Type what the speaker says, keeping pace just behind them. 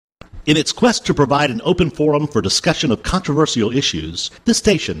In its quest to provide an open forum for discussion of controversial issues, this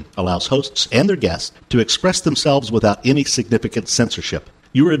station allows hosts and their guests to express themselves without any significant censorship.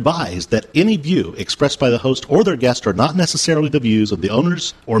 You are advised that any view expressed by the host or their guest are not necessarily the views of the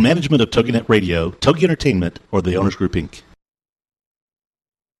owners or management of TogiNet Radio, Togi Entertainment, or the Owners Group, Inc.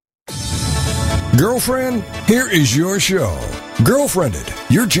 Girlfriend, here is your show. Girlfriended,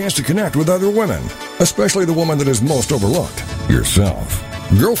 your chance to connect with other women, especially the woman that is most overlooked, yourself.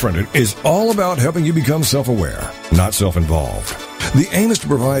 Girlfriended is all about helping you become self-aware, not self-involved. The aim is to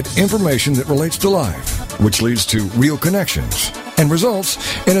provide information that relates to life, which leads to real connections and results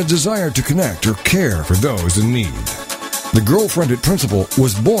in a desire to connect or care for those in need. The Girlfriended principle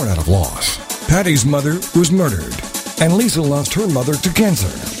was born out of loss. Patty's mother was murdered, and Lisa lost her mother to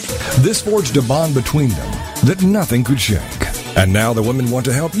cancer. This forged a bond between them that nothing could shake. And now the women want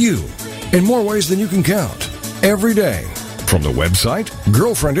to help you in more ways than you can count, every day. From the website,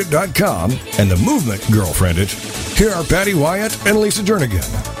 girlfriendit.com, and the movement Girlfriendit, here are Patty Wyatt and Lisa Jernigan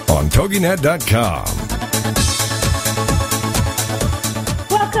on TogiNet.com.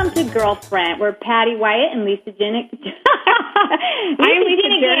 Welcome to Girlfriend. We're Patty Wyatt and Lisa Jernigan. I'm Lisa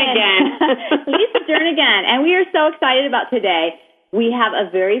Jernigan. Lisa Jernigan. And we are so excited about today. We have a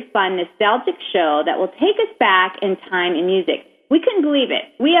very fun, nostalgic show that will take us back in time in music. We couldn't believe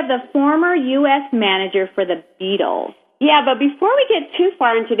it. We have the former US manager for the Beatles. Yeah, but before we get too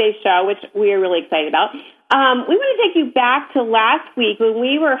far in today's show, which we are really excited about, we want to take you back to last week when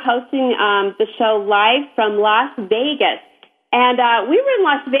we were hosting the show live from Las Vegas. And we were in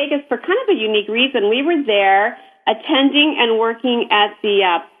Las Vegas for kind of a unique reason. We were there attending and working at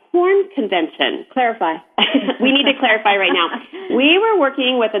the porn convention. Clarify. We need to clarify right now. We were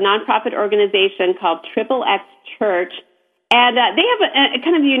working with a nonprofit organization called Triple X Church, and they have a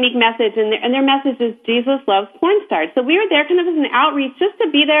kind of a unique message, and their message is Jesus loves porn stars. So we were there kind of as an outreach, just to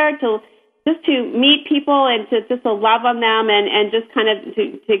be there, to meet people and to love on them and just kind of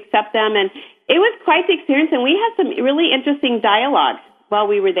to accept them. And it was quite the experience, and we had some really interesting dialogue while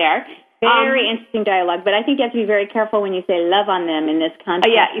we were there. Very interesting dialogue, but I think you have to be very careful when you say love on them in this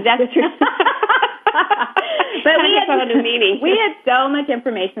context. Oh, yeah, that's true. But we had so much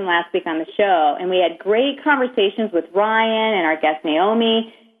information last week on the show, and we had great conversations with Ryan and our guest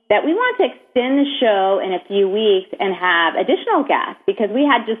Naomi that we want to extend the show in a few weeks and have additional guests because we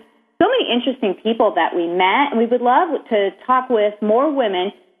had just so many interesting people that we met, and we would love to talk with more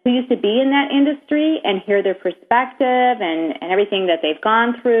women who used to be in that industry and hear their perspective and everything that they've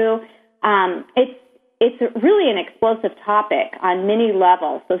gone through. It's really an explosive topic on many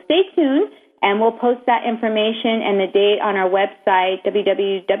levels. So stay tuned, and we'll post that information and the date on our website,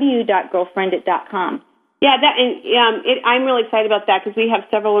 www.girlfriendit.com. Yeah, I'm really excited about that because we have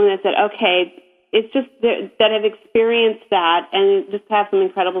several women that said, okay, it's just that have experienced that and just have some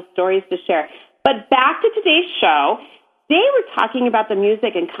incredible stories to share. But back to today's show, they were talking about the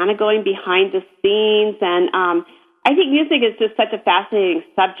music and kind of going behind the scenes, and I think music is just such a fascinating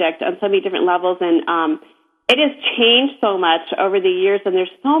subject on so many different levels, and it has changed so much over the years, and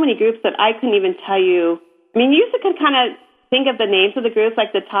there's so many groups that I couldn't even tell you. I mean, you used to kind of think of the names of the groups,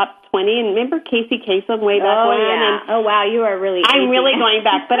 like the top 20, and remember Casey Kasem way back when? Yeah. And wow, you are really I'm really going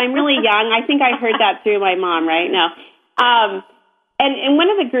back, but I'm really young. I think I heard that through my mom right now. And one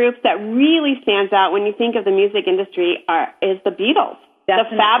of the groups that really stands out when you think of the music industry is the Beatles,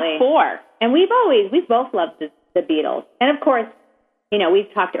 Definitely. The Fab Four. And we've both loved the Beatles. And, of course, we've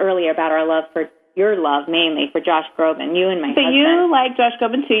talked earlier about your love mainly for Josh Groban, you and my husband. So you like Josh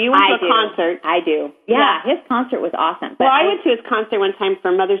Groban, too? You went to a concert. I do. Yeah, his concert was awesome. Well, I went to his concert one time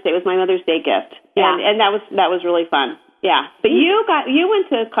for Mother's Day. It was my Mother's Day gift. Yeah. And that was really fun. Yeah. But you went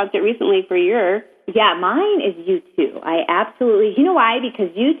to a concert recently for your... Yeah, mine is U2. I absolutely... You know why? Because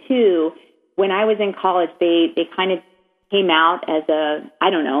U2, when I was in college, they kind of came out as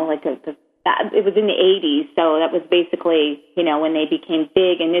it was in the 80s, so that was basically, when they became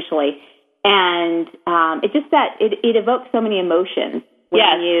big initially. And it evokes so many emotions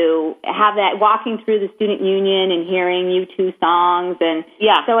when you have that walking through the student union and hearing U2 songs. And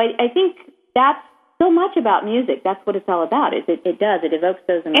so I think that's so much about music. That's what it's all about. It evokes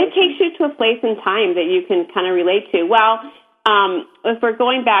those emotions. It takes you to a place and time that you can kind of relate to. Well, if we're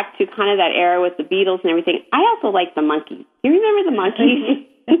going back to kind of that era with the Beatles and everything, I also like the Monkees. You remember the Monkees?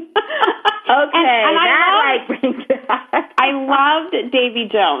 Okay, I loved Davy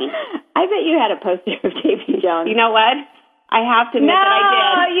Jones. I bet you had a poster of Davy Jones. You know what? I have to admit that I did.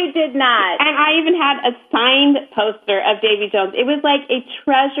 No, you did not. And I even had a signed poster of Davy Jones. It was like a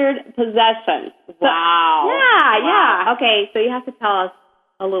treasured possession. Wow. Yeah. Okay, so you have to tell us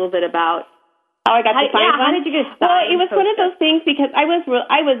a little bit about How I got to sign one? How did you get signed? Well, it was one of those things because I was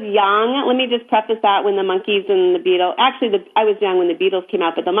young. Let me just preface that when the Monkees and the Beatles. Actually, I was young when the Beatles came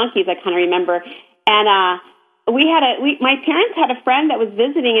out, but the Monkees I kind of remember. And my parents had a friend that was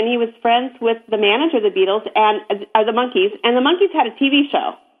visiting, and he was friends with the manager of the Beatles and the Monkees. And the Monkees had a TV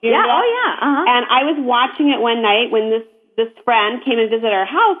show. Yeah. Oh, yeah. Uh-huh. And I was watching it one night when this friend came and visited our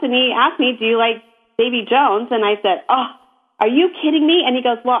house, and he asked me, "Do you like Davy Jones?" And I said, "Oh, are you kidding me?" And he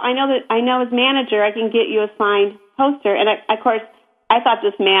goes, "Well, I know his manager. I can get you a signed poster." And of course, I thought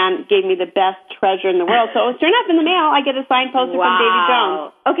this man gave me the best treasure in the world. So sure enough, in the mail, I get a signed poster from Davy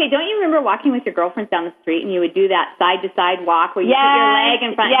Jones. Okay, don't you remember walking with your girlfriends down the street and you would do that side-to-side walk where you put your leg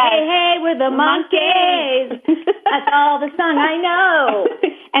in front? Yes. Hey, we're the Monkees. That's all the song I know.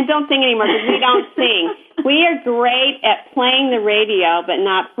 And don't sing anymore because we don't sing. We are great at playing the radio but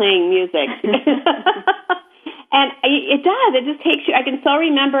not playing music. And it does. It just takes you. I can still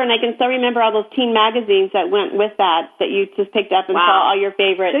remember, and I can still remember all those teen magazines that went with that you just picked up and saw all your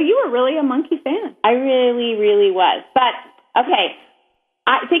favorites. So you were really a Monkee fan. I really, really was. But, okay,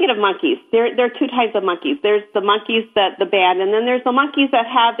 thinking of Monkees, there are two types of Monkees. There's the Monkees, the band, and then there's the Monkees that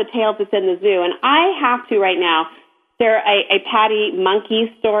have the tails that's in the zoo. And I have to right now share a Patty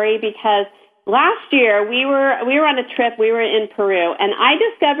Monkee story because last year, we were on a trip. We were in Peru, and I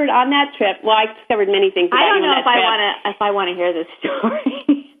discovered on that trip. Well, I discovered many things. I don't know if I want to hear this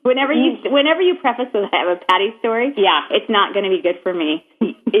story. whenever you preface with I have a Patty story, it's not going to be good for me.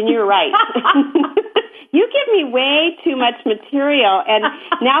 And you're right. You give me way too much material, and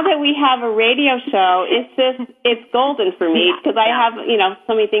now that we have a radio show, it's golden for me because I have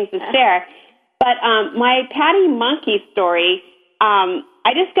so many things to share. But my Patty Monkee story.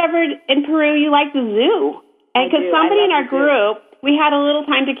 I discovered in Peru you like the zoo. And because somebody in our group, we had a little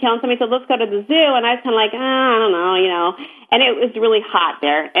time to kill, and somebody said, let's go to the zoo. And I was kind of like, I don't know, And it was really hot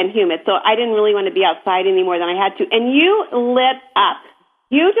there and humid, so I didn't really want to be outside any more than I had to. And you lit up.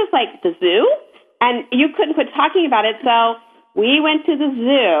 You just like the zoo, and you couldn't quit talking about it. So we went to the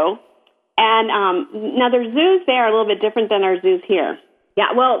zoo, and now their zoos there are a little bit different than our zoos here.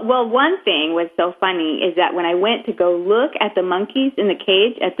 Yeah, well, one thing was so funny is that when I went to go look at the monkeys in the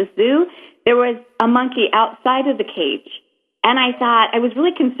cage at the zoo, there was a monkey outside of the cage. And I thought, I was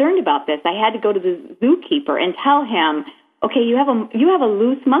really concerned about this. I had to go to the zookeeper and tell him, okay, you have a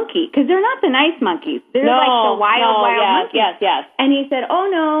loose monkey, because they're not the nice monkeys. They're like the wild monkeys. Yes. And he said, oh,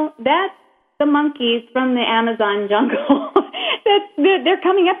 no, that's the monkeys from the Amazon jungle. They're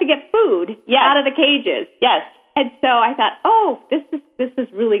coming up to get food out of the cages. Yes. And so I thought, this is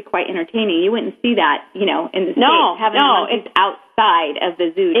really quite entertaining. You wouldn't see that, in the States, having monkeys outside of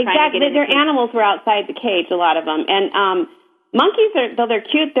the zoo. Exactly. Their animals were outside the cage, a lot of them. And monkeys, though they're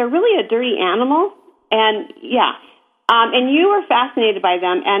cute, they're really a dirty animal. And, and you were fascinated by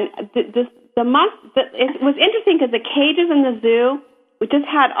them. And it was interesting because the cages in the zoo, we just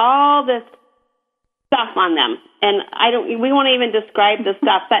had all this stuff on them. And we won't even describe the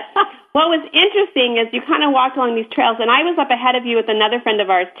stuff. But what was interesting is you kind of walked along these trails, and I was up ahead of you with another friend of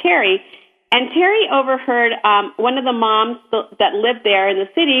ours, Terry, and Terry overheard one of the moms that lived there in the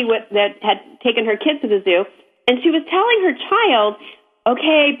city that had taken her kids to the zoo, and she was telling her child,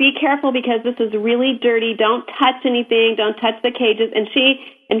 okay, be careful because this is really dirty. Don't touch anything. Don't touch the cages. And she,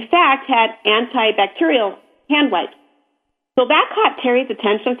 in fact, had antibacterial hand wipes. So that caught Terry's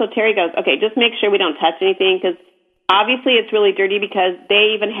attention. So Terry goes, okay, just make sure we don't touch anything because obviously it's really dirty because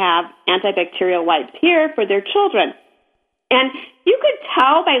they even have antibacterial wipes here for their children. And you could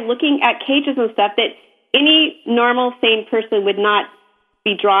tell by looking at cages and stuff that any normal, sane person would not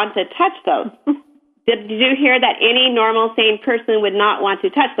be drawn to touch those. Did you hear that any normal, sane person would not want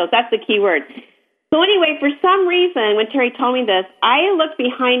to touch those? That's the key word. So anyway, for some reason, when Terry told me this, I looked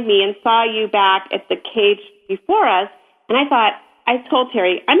behind me and saw you back at the cage before us, and I thought, I told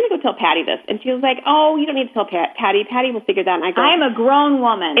Terry, I'm going to go tell Patty this. And she was like, oh, you don't need to tell Patty. Patty will figure that out. And I go, I'm a grown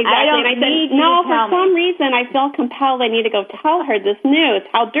woman. Exactly. I don't need no, to for some reason, I felt compelled I need to go tell her this news,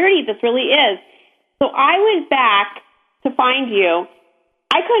 how dirty this really is. So I went back to find you.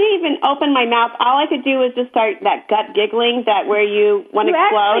 I couldn't even open my mouth. All I could do was just start that gut giggling, that where you want to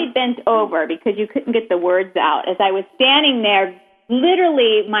explode. You actually bent over because you couldn't get the words out. As I was standing there,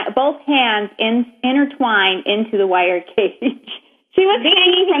 literally both hands intertwined into the wire cage. She was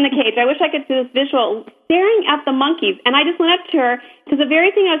hanging from the cage. I wish I could see this visual, staring at the monkeys. And I just went up to her, because the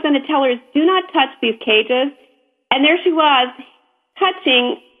very thing I was going to tell her is, do not touch these cages. And there she was,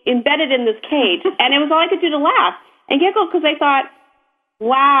 touching, embedded in this cage. And it was all I could do to laugh and giggle, because I thought,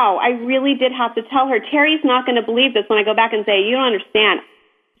 wow, I really did have to tell her. Terry's not going to believe this when I go back and say, you don't understand.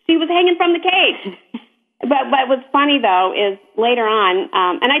 She was hanging from the cage. But what's funny, though, is later on,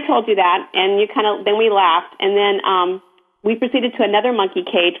 and I told you that, and then we laughed, and then we proceeded to another monkey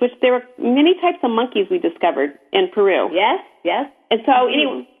cage, which there were many types of monkeys we discovered in Peru. Yes. And so,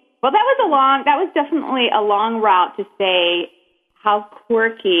 anyway. Well, that was definitely a long route to say how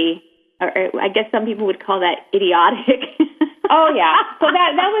quirky, or I guess some people would call that idiotic. Oh yeah, so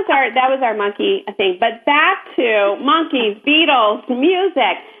that was our monkey thing. But back to monkeys, Beatles,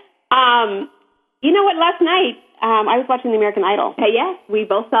 music. You know what? Last night I was watching the American Idol. Yes, we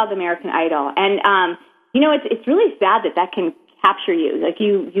both saw the American Idol, and it's really sad that can capture you. Like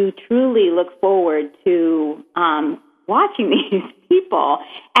you truly look forward to watching these people,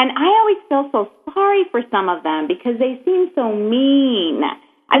 and I always feel so sorry for some of them because they seem so mean.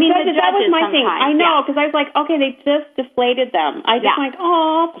 I mean, that was my thing. I know, because I was like, okay, they just deflated them. I just like,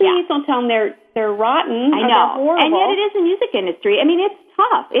 oh, please don't tell them they're rotten. I know, or they're horrible. And yet it is the music industry. I mean, it's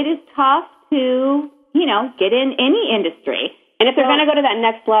tough. It is tough to get in any industry. And if they're going to go to that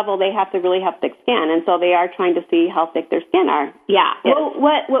next level, they have to really have thick skin, and so they are trying to see how thick their skin are. Yeah. Well,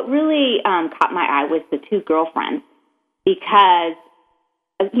 what really caught my eye was the two girlfriends, because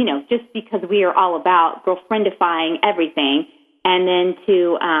just because we are all about girlfriendifying everything. And then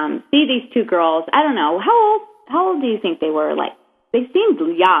to see these two girls, I don't know, how old do you think they were? Like, they seemed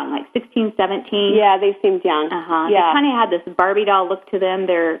young, like 16, 17. Yeah, they seemed young. Yeah. They kind of had this Barbie doll look to them.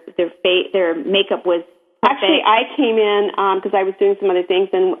 Their makeup was perfect. Actually, I came in because I was doing some other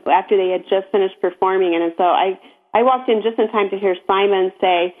things, and after they had just finished performing, and so I walked in just in time to hear Simon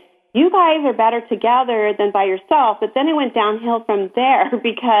say, "You guys are better together than by yourself." But then it went downhill from there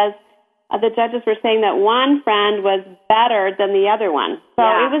because the judges were saying that one friend was better than the other one. So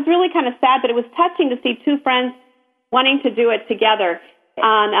it was really kind of sad, but it was touching to see two friends wanting to do it together.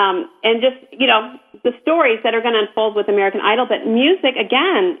 And just, the stories that are going to unfold with American Idol. But music,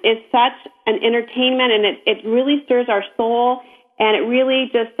 again, is such an entertainment, and it really stirs our soul, and it really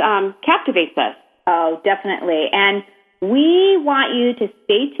just captivates us. Oh, definitely. And we want you to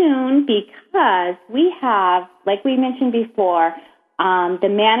stay tuned because we have, like we mentioned before, the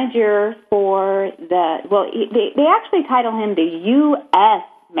manager for they actually title him the US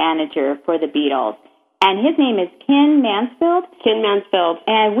Manager for the Beatles. And his name is Ken Mansfield. Ken Mansfield.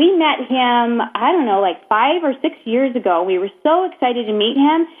 And we met him, I don't know, like 5 or 6 years ago. We were so excited to meet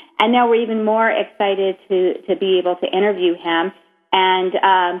him, and now we're even more excited to be able to interview him. And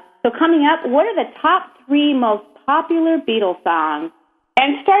so coming up, what are the top 3 most popular Beatles songs?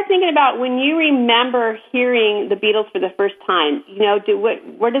 And start thinking about when you remember hearing the Beatles for the first time.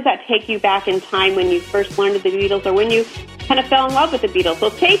 Where does that take you back in time when you first learned of the Beatles, or when you kind of fell in love with the Beatles? So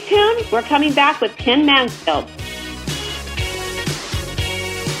stay tuned. We're coming back with Ken Mansfield.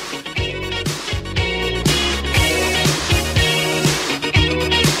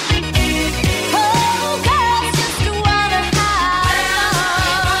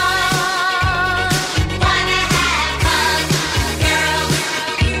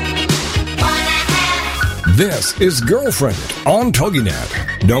 This is Girlfriended on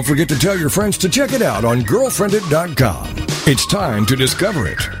TogiNet. Don't forget to tell your friends to check it out on girlfriended.com. It's time to discover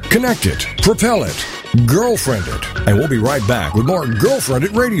it, connect it, propel it, Girlfriended. And we'll be right back with more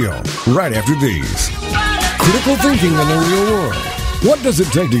Girlfriended Radio right after these. Critical thinking in the real world. What does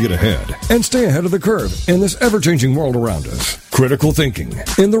it take to get ahead and stay ahead of the curve in this ever-changing world around us? Critical thinking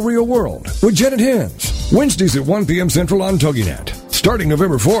in the real world with Janet Hens. Wednesdays at 1 p.m. Central on TogiNet. Starting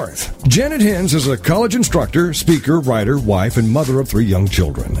November 4th, Janet Hens is a college instructor, speaker, writer, wife, and mother of 3 young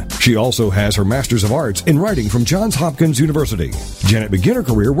children. She also has her Master's of Arts in Writing from Johns Hopkins University. Janet began her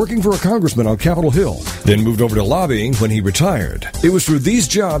career working for a congressman on Capitol Hill, then moved over to lobbying when he retired. It was through these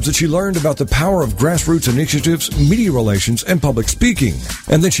jobs that she learned about the power of grassroots initiatives, media relations, and public speaking.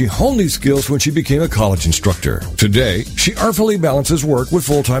 And then she honed these skills when she became a college instructor. Today, she artfully balances work with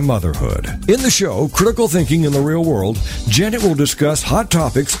full-time motherhood. In the show, Critical Thinking in the Real World, Janet will discuss hot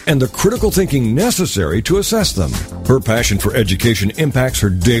topics and the critical thinking necessary to assess them. Her passion for education impacts her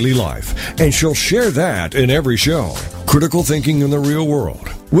daily life, and she'll share that in every show. Critical Thinking in the Real World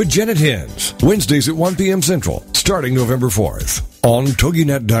with Janet Hens, Wednesdays at 1 p.m. Central, starting November 4th on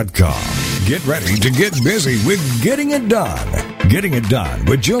TogiNet.com. Get ready to get busy with Getting It Done. Getting It Done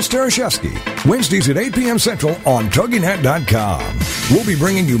with Jill Starashevsky, Wednesdays at 8 p.m. Central on TogiNet.com. We'll be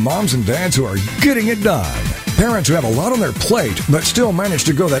bringing you moms and dads who are getting it done. Parents who have a lot on their plate but still manage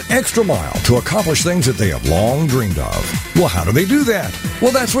to go that extra mile to accomplish things that they have long dreamed of. Well, how do they do that?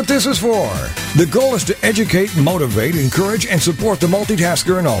 Well, that's what this is for. The goal is to educate, motivate, encourage, and support the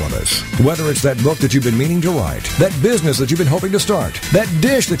multitasker in all of us. Whether it's that book that you've been meaning to write, that business that you've been hoping to start, that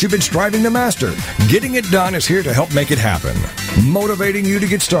dish that you've been striving to master, Getting It Done is here to help make it happen. Motivating you to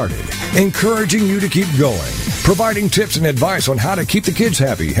get started, encouraging you to keep going, providing tips and advice on how to keep the kids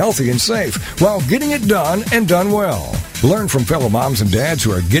happy, healthy, and safe while getting it done and done well. Learn from fellow moms and dads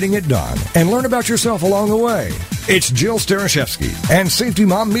who are getting it done and learn about yourself along the way. It's Jill Starashevsky and Safety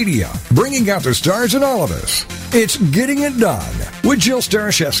Mom Media, bringing out the stars in all of us. It's Getting It Done with Jill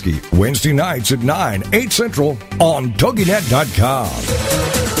Starashevsky, Wednesday nights at 9, 8 Central on TogiNet.com.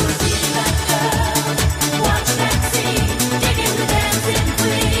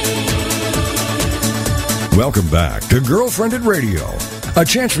 Welcome back to Girlfriended Radio, a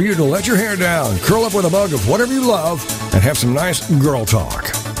chance for you to let your hair down, curl up with a mug of whatever you love, and have some nice girl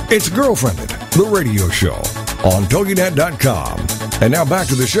talk. It's Girlfriended, the radio show on TogiNet.com. And now back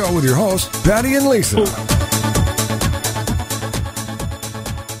to the show with your hosts, Patty and Lisa.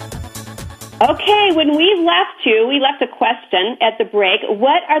 Okay, when we left a question at the break.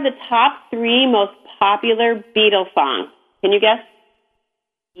 What are the top 3 most popular Beatles songs? Can you guess?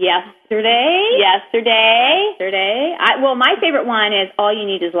 Yesterday. Well, my favorite one is All You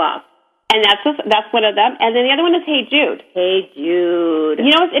Need Is Love. And that's one of them. And then the other one is Hey Jude. Hey Jude.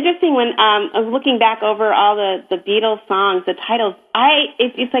 You know, it's interesting when I was looking back over all the Beatles songs, the titles,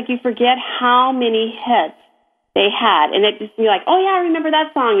 it's like you forget how many hits they had. And it just, you're like, oh yeah, I remember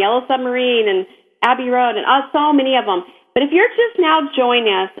that song, Yellow Submarine and Abbey Road, and so many of them. But if you're just now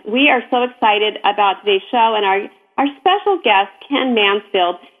joining us, we are so excited about today's show and our special guest, Ken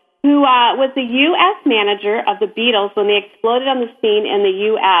Mansfield, who was the US manager of the Beatles when they exploded on the scene in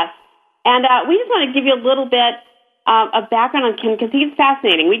the US. And we just want to give you a little bit of background on Ken because he's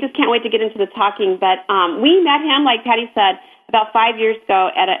fascinating. We just can't wait to get into the talking. But we met him, like Patty said, about 5 years ago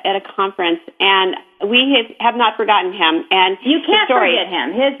at a conference, and we have not forgotten him. And you can't forget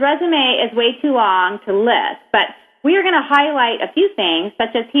him. His resume is way too long to list, but we are going to highlight a few things,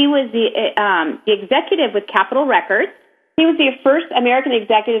 such as he was the executive with Capitol Records. He was the first American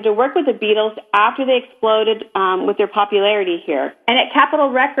executive to work with the Beatles after they exploded with their popularity here. And at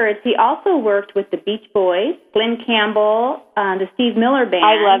Capitol Records, he also worked with the Beach Boys, Glenn Campbell, the Steve Miller Band.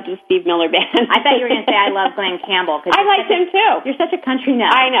 I loved the Steve Miller Band. I thought you were going to say I love Glenn Campbell. I liked him too. You're such a country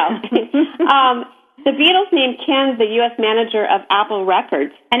nut. I know. The Beatles named Ken the U.S. manager of Apple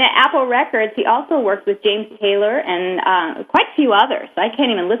Records. And at Apple Records, he also worked with James Taylor and quite a few others. I can't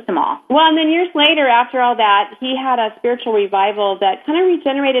even list them all. Well, and then years later, after all that, he had a spiritual revival that kind of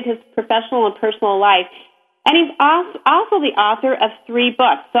regenerated his professional and personal life. And he's also the author of 3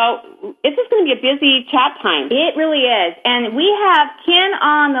 books. So it's just going to be a busy chat time. It really is. And we have Ken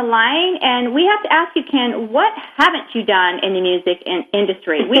on the line, and we have to ask you, Ken, what haven't you done in the music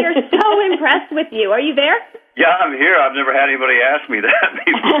industry? We are so impressed with you. Are you there? Yeah, I'm here. I've never had anybody ask me that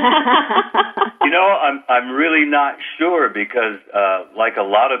before. You know, I'm really not sure because, like a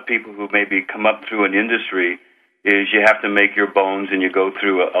lot of people who maybe come up through an industry, is you have to make your bones and you go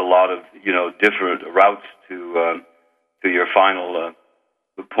through a lot of, different routes to your final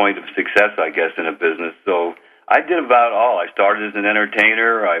point of success, I guess, in a business. So I did about all. I started as an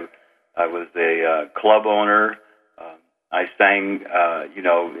entertainer. I was a club owner. I sang,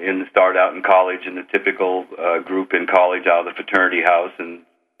 start out in college in the typical group in college out of the fraternity house. And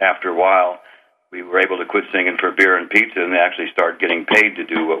after a while, we were able to quit singing for beer and pizza and actually start getting paid to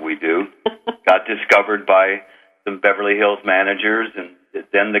do what we do. Got discovered by some Beverly Hills managers, and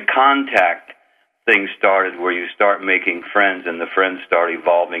then the contact thing started where you start making friends and the friends start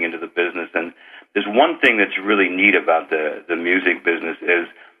evolving into the business. And there's one thing that's really neat about the music business is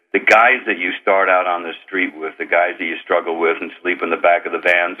the guys that you start out on the street with, the guys that you struggle with and sleep in the back of the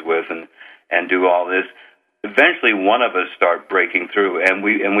vans with and do all this, eventually one of us start breaking through, and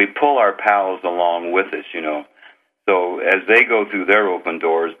we pull our pals along with us, So as they go through their open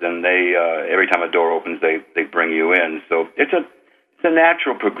doors, then they every time a door opens, they bring you in. So it's a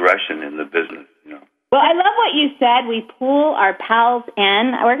natural progression in the business, Well, I love what you said. We pull our pals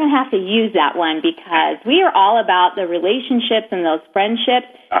in. We're going to have to use that one because we are all about the relationships and those friendships.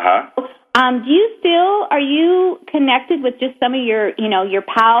 Are you connected with just some of your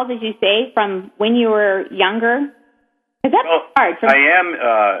pals, as you say, from when you were younger? Because that's hard. I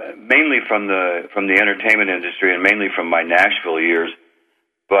am mainly from the entertainment industry and mainly from my Nashville years.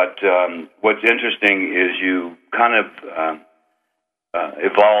 But what's interesting is you kind of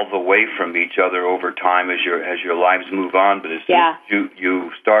evolve away from each other over time as your lives move on. But as soon as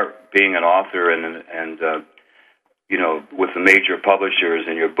you start being an author and with the major publishers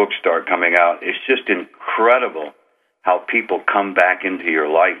and your books start coming out, it's just incredible how people come back into your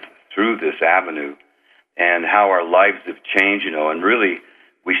life through this avenue and how our lives have changed, and really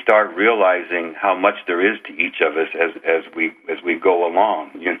we start realizing how much there is to each of us as we go along,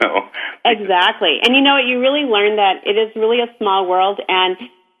 Exactly. And you really learn that it is really a small world, and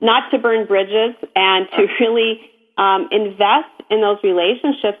not to burn bridges, and to really invest in those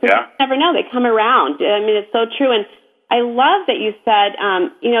relationships. Because you never know, they come around. I mean, it's so true. And I love that you said,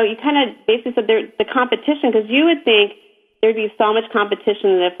 you kind of basically said the competition, because you would think there'd be so much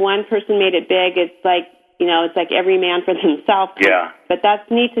competition that if one person made it big, it's like every man for themselves. Yeah. But that's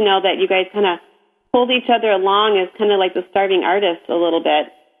neat to know that you guys kind of pulled each other along as kind of like the starving artist a little bit.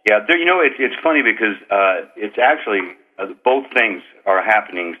 Yeah, it's funny because it's actually both things are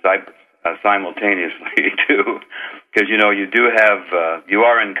happening simultaneously too, because you do have you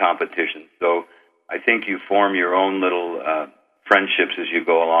are in competition, so I think you form your own little friendships as you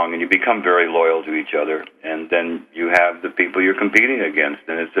go along, and you become very loyal to each other, and then you have the people you're competing against,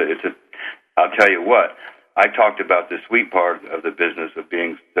 and it's a I'll tell you what, I talked about the sweet part of the business of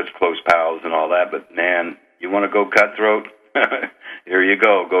being such close pals and all that, but man, you want to go cutthroat? Here you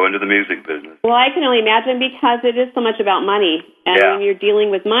go into the music business. Well, I can only imagine, because it is so much about money, and when you're dealing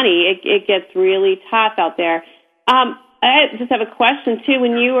with money, it gets really tough out there. I just have a question too.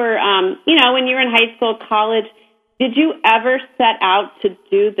 When you were, when you were in high school, college, did you ever set out to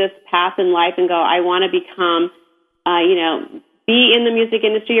do this path in life and go, I want to become, be in the music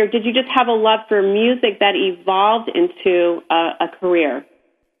industry, or did you just have a love for music that evolved into a career?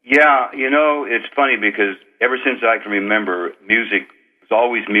 Yeah, it's funny because ever since I can remember, music was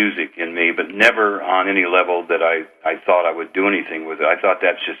always music in me, but never on any level that I thought I would do anything with it. I thought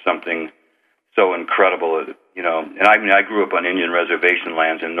that's just something so incredible, And I grew up on Indian reservation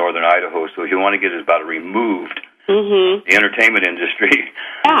lands in northern Idaho, so if you want to get about removed, the entertainment industry,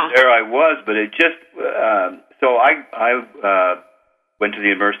 there I was, but it just... So I went to the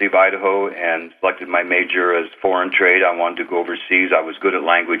University of Idaho and selected my major as foreign trade. I wanted to go overseas. I was good at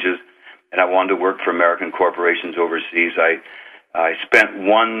languages, and I wanted to work for American corporations overseas. I spent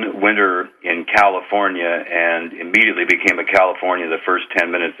one winter in California and immediately became a Californian the first 10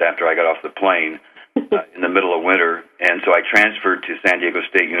 minutes after I got off the plane in the middle of winter. And so I transferred to San Diego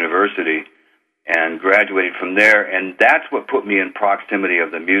State University and graduated from there. And that's what put me in proximity of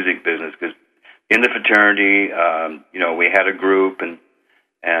the music business, because in the fraternity, we had a group,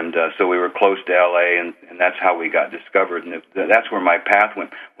 and so we were close to L.A., and that's how we got discovered, and that's where my path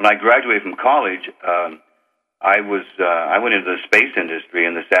went. When I graduated from college, I went into the space industry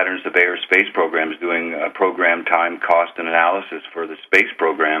in the Saturn Surveyor space programs, doing program time, cost, and analysis for the space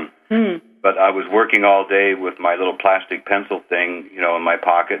program. But I was working all day with my little plastic pencil thing, in my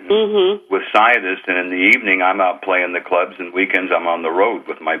pocket, and with scientists, and in the evening I'm out playing the clubs, and weekends I'm on the road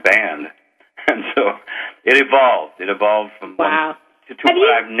with my band. And so it evolved. It evolved from one to what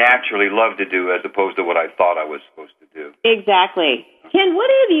I've naturally loved to do, as opposed to what I thought I was supposed to do. Exactly. Ken, what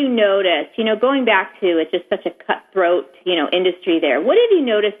have you noticed, going back to it's just such a cutthroat, industry there. What have you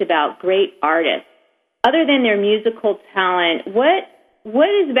noticed about great artists? Other than their musical talent, what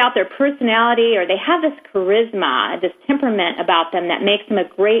is about their personality, or they have this charisma, this temperament about them that makes them a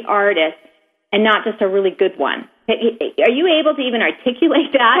great artist and not just a really good one? Are you able to even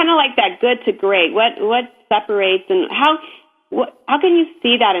articulate that? Kind of like that good to great. What separates, and how can you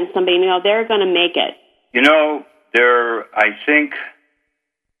see that in somebody? They're going to make it. I think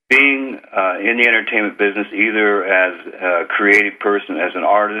being in the entertainment business, either as a creative person, as an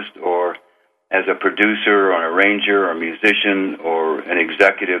artist, or as a producer, or an arranger, or a musician, or an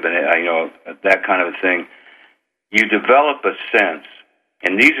executive, and that kind of a thing, you develop a sense.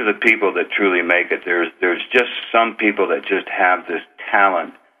 And these are the people that truly make it. There's just some people that just have this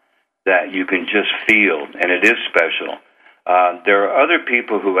talent that you can just feel, and it is special. There are other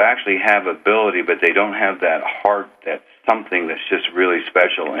people who actually have ability, but they don't have that heart, that something that's just really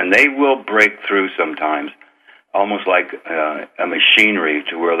special. And they will break through sometimes, almost like a machinery,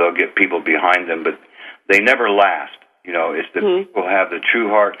 to where they'll get people behind them, but they never last. It's the people who have the true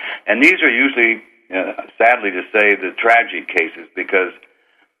heart. And these are usually, sadly to say, the tragic cases, because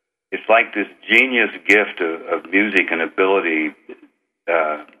it's like this genius gift of music and ability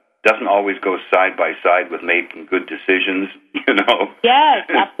doesn't always go side by side with making good decisions, Yes,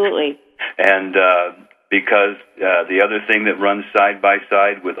 absolutely. And because the other thing that runs side by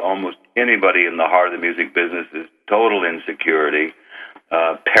side with almost anybody in the heart of the music business is total insecurity,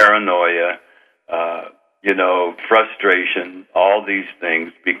 paranoia, frustration, all these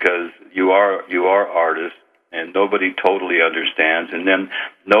things, because you are artists, and nobody totally understands, and then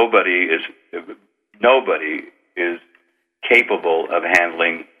nobody is capable of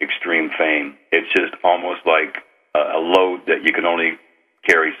handling extreme fame. It's just almost like a load that you can only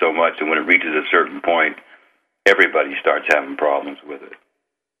carry so much, and when it reaches a certain point, everybody starts having problems with it.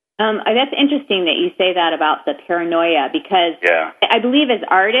 That's interesting that you say that about the paranoia, because I believe as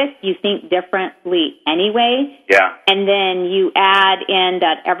artists, you think differently anyway. Yeah. And then you add in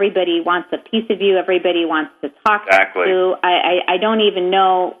that everybody wants a piece of you, everybody wants to talk to you. I don't even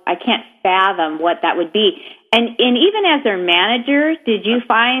know, I can't fathom what that would be. And even as their manager, did you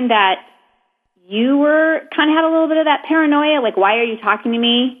find that you were kind of had a little bit of that paranoia? Like, why are you talking to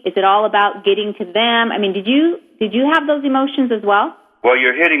me? Is it all about getting to them? I mean, did you have those emotions as well? Well,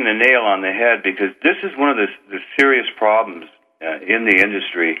 you're hitting the nail on the head, because this is one of the serious problems in the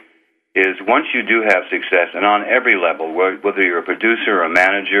industry, is once you do have success, and on every level, whether you're a producer or a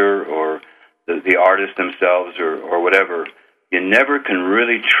manager or the artists themselves or whatever, you never can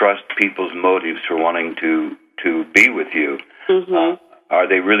really trust people's motives for wanting to be with you. Mm-hmm. Are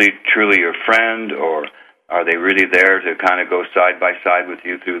they really truly your friend, or are they really there to kind of go side by side with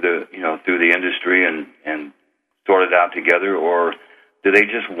you through the industry and sort it out together, or do they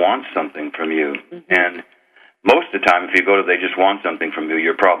just want something from you? Mm-hmm. And most of the time, if you go to they just want something from you,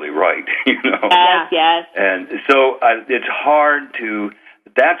 you're probably right, Yes. And so it's hard to.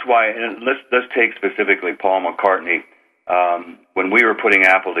 That's why. And let's take specifically Paul McCartney. When we were putting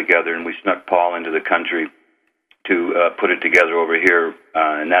Apple together, and we snuck Paul into the country to put it together over here,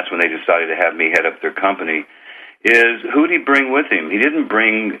 and that's when they decided to have me head up their company. Is who'd he bring with him? He didn't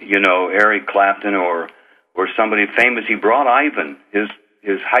bring Eric Clapton or somebody famous. He brought Ivan, his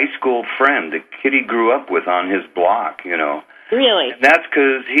high school friend, the kid he grew up with on his block, Really? And that's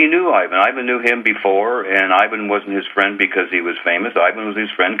because he knew Ivan. Ivan knew him before, and Ivan wasn't his friend because he was famous. Ivan was his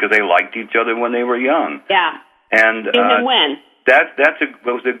friend because they liked each other when they were young. Yeah. And when? That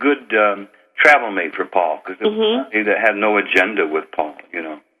was a good travel mate for Paul, because he had no agenda with Paul,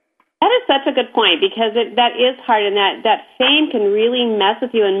 That is such a good point, because that is hard, and that fame can really mess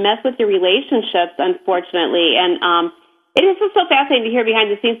with you and mess with your relationships, unfortunately. And it is just so fascinating to hear behind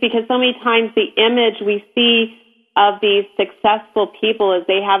the scenes, because so many times the image we see of these successful people is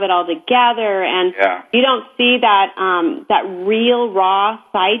they have it all together, and you don't see that real raw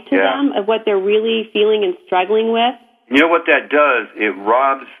side to them of what they're really feeling and struggling with. You know what that does? It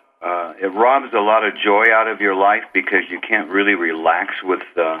robs a lot of joy out of your life, because you can't really relax with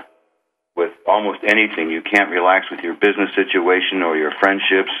almost anything. You can't relax with your business situation or your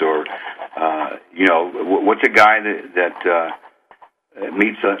friendships, or what's a guy that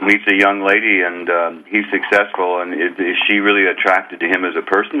meets a young lady and he's successful, and is she really attracted to him as a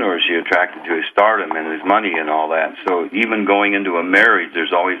person, or is she attracted to his stardom and his money and all that? So even going into a marriage,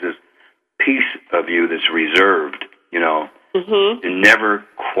 there's always this piece of you that's reserved, You're never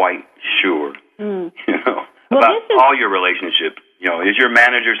quite sure, about all your relationships. Is your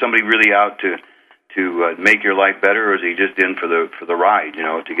manager somebody really out to make your life better, or is he just in for the ride,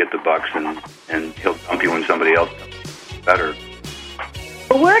 to get the bucks, and he'll dump you when somebody else does better?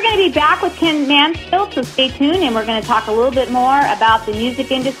 Well, we're going to be back with Ken Mansfield, so stay tuned, and we're going to talk a little bit more about the music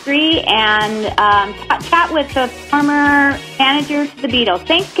industry and chat with the former manager to the Beatles.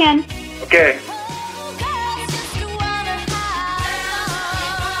 Thanks, Ken. Okay.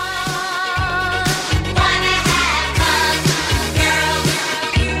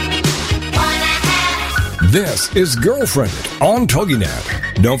 This is Girlfriended on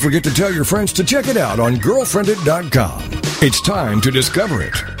TogiNet. Don't forget to tell your friends to check it out on girlfriended.com. It's time to discover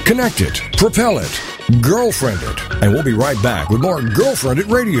it, connect it, propel it, Girlfriended. And we'll be right back with more Girlfriended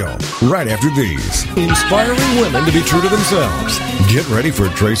Radio right after these. Inspiring women to be true to themselves. Get ready for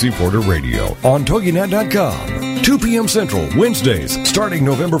Tracy Porter Radio on TogiNet.com. 2 p.m. Central, Wednesdays, starting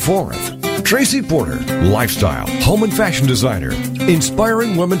November 4th. Tracy Porter, lifestyle, home and fashion designer,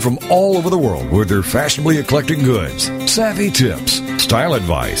 inspiring women from all over the world with their fashionably eclectic goods, savvy tips, style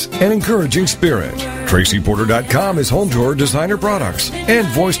advice, and encouraging spirit. TracyPorter.com is home to her designer products and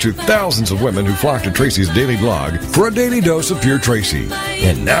voice to thousands of women who flock to Tracy's daily blog for a daily dose of pure Tracy.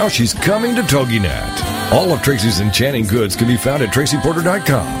 And now she's coming to TogiNet. All of Tracy's enchanting goods can be found at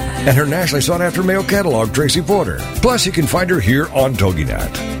TracyPorter.com and her nationally sought-after male catalog, Tracy Porter. Plus, you can find her here on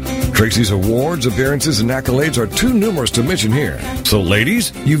TogiNet. Tracy's awards, appearances, and accolades are too numerous to mention here. So,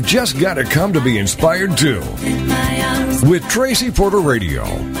 ladies, you've just got to come to be inspired too. With Tracy Porter Radio,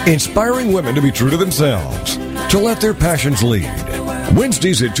 inspiring women to be true to themselves, to let their passions lead.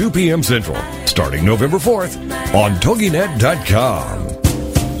 Wednesdays at 2 p.m. Central, starting November 4th on TogiNet.com.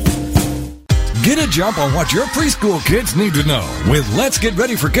 Get a jump on what your preschool kids need to know with Let's Get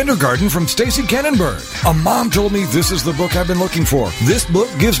Ready for Kindergarten from Stacy Kennenberg. A mom told me this is the book I've been looking for. This book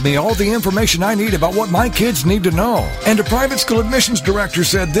gives me all the information I need about what my kids need to know. And a private school admissions director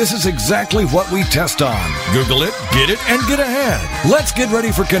said this is exactly what we test on. Google it, get it, and get ahead. Let's Get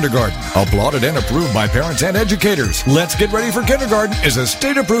Ready for Kindergarten. Applauded and approved by parents and educators. Let's Get Ready for Kindergarten is a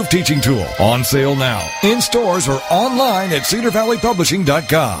state-approved teaching tool. On sale now, in stores or online at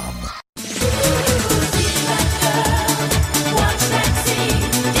cedarvalleypublishing.com.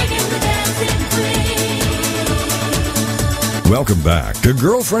 Welcome back to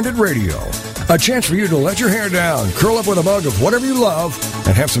Girlfriended Radio. A chance for you to let your hair down, curl up with a mug of whatever you love,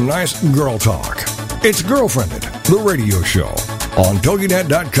 and have some nice girl talk. It's Girlfriended, the radio show, on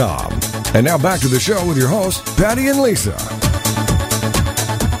TogiNet.com. And now back to the show with your hosts, Patty and Lisa.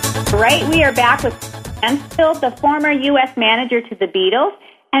 Right, we are back with Ken Mansfield, the former US manager to the Beatles.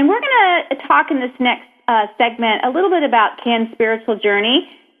 And we're going to talk in this next segment a little bit about Ken's spiritual journey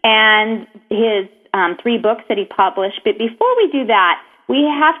and his 3 books that he published. But before we do that, we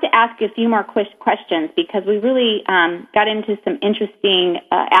have to ask a few more questions because we really got into some interesting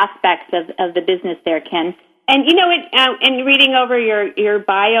aspects of the business there, Ken. And, you know, and reading over your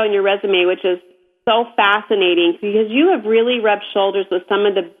bio and your resume, which is so fascinating because you have really rubbed shoulders with some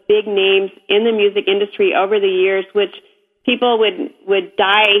of the big names in the music industry over the years, which people would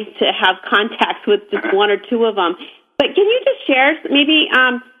die to have contacts with just 1 or 2 of them. But can you just share maybe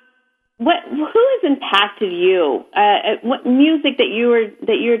who has impacted you? What music that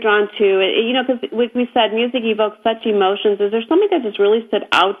you're drawn to? You know, because we said music evokes such emotions. Is there something that just really stood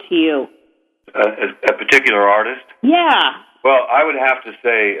out to you? A particular artist? Yeah. Well, I would have to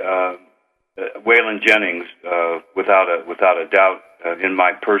say Waylon Jennings, without a doubt, in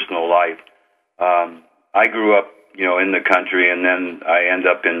my personal life. I grew up, you know, in the country, and then I end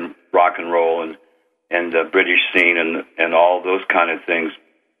up in rock and roll and the British scene and all those kind of things.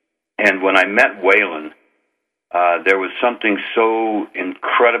 And when I met Waylon, there was something so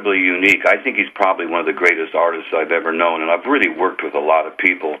incredibly unique. I think he's probably one of the greatest artists I've ever known, and I've really worked with a lot of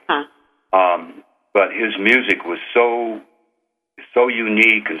people. Huh. But his music was so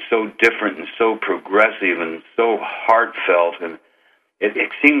unique and so different and so progressive and so heartfelt, and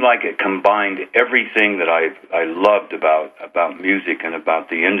it seemed like it combined everything that I loved about music and about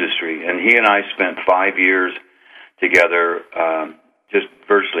the industry. And he and I spent 5 years together, just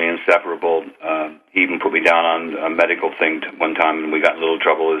virtually inseparable. He even put me down on a medical thing one time, and we got in a little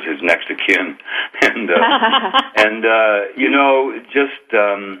trouble as his next of kin. And you know, just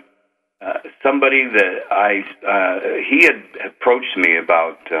somebody that he had approached me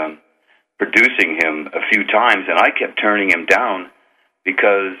about producing him a few times, and I kept turning him down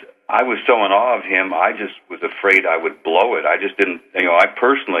because I was so in awe of him. I just was afraid I would blow it. I just didn't, you know, I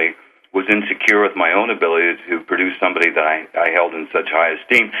personally was insecure with my own ability to produce somebody that I held in such high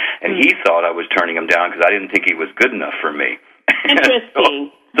esteem, and he thought I was turning him down because I didn't think he was good enough for me.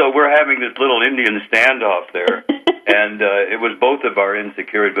 Interesting. So we're having this little Indian standoff there, and it was both of our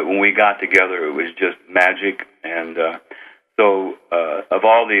insecurities, but when we got together, it was just magic. And so of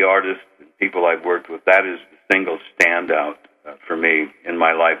all the artists and people I've worked with, that is the single standout for me in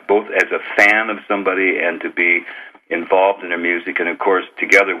my life, both as a fan of somebody and to be involved in their music. And, of course,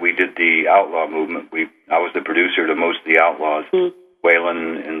 together we did the Outlaw movement. I was the producer to most of the Outlaws,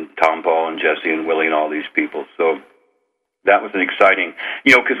 Waylon and Tom Paul and Jesse and Willie and all these people. So that was an exciting,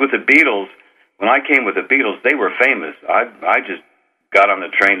 you know, because with the Beatles, when I came with the Beatles, they were famous. I just got on the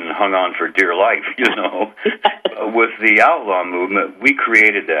train and hung on for dear life, you know. With the Outlaw movement, we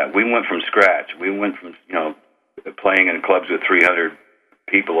created that. We went from scratch. We went from, you know, playing in clubs with 300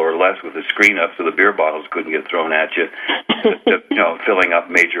 people or less with a screen up so the beer bottles couldn't get thrown at you, to, you know, filling up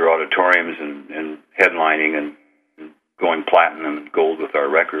major auditoriums and headlining and going platinum and gold with our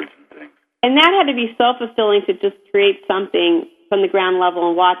records and things. And that had to be so fulfilling to just create something from the ground level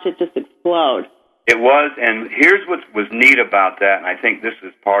and watch it just explode. It was, and here's what was neat about that, and I think this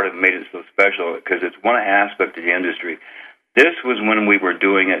is part of what made it so special, because it's one aspect of the industry. This was when we were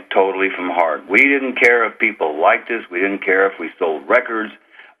doing it totally from heart. We didn't care if people liked us. We didn't care if we sold records.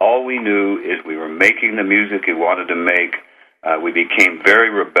 All we knew is we were making the music we wanted to make. We became very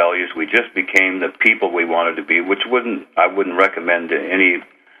rebellious. We just became the people we wanted to be, which I wouldn't recommend to any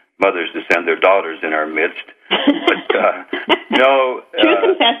mothers to send their daughters in our midst. But no. True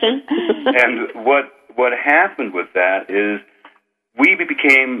confession. And what happened with that is we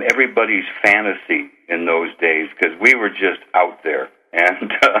became everybody's fantasy in those days because we were just out there,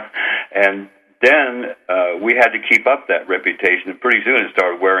 and then we had to keep up that reputation, and pretty soon it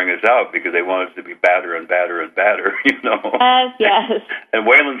started wearing us out because they wanted us to be badder and badder and badder, Yes. And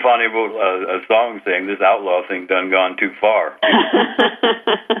Waylon finally wrote a song saying, "This outlaw thing done gone too far."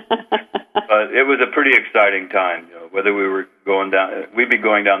 But it was a pretty exciting time. Whether we were we'd be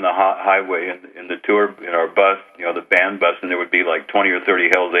going down the highway in the tour in our bus, the band bus, and there would be like 20 or 30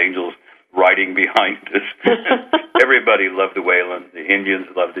 Hells Angels riding behind us. Everybody loved Waylon. The Indians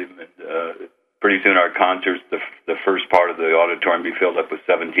loved him, and pretty soon our concerts, the first part of the auditorium, be filled up with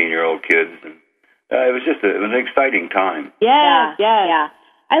 17-year-old kids, and it was an exciting time. Yeah.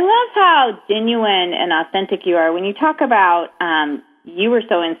 I love how genuine and authentic you are when you talk about you were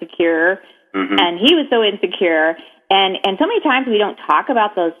so insecure, and he was so insecure, and so many times we don't talk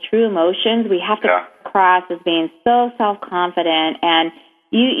about those true emotions. We have to come across as being so self-confident, and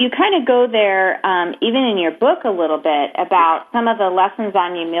you kind of go there, even in your book a little bit, about some of the lessons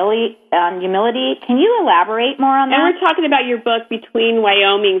on humility. Can you elaborate more on that? And we're talking about your book, Between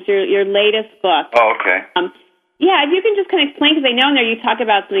Wyomings, your latest book. Oh, okay. Yeah, if you can just kind of explain, because I know in there you talk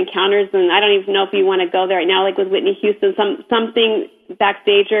about some encounters, and I don't even know if you want to go there right now, like with Whitney Houston, something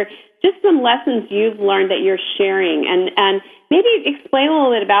backstage, or just some lessons you've learned that you're sharing, and maybe explain a little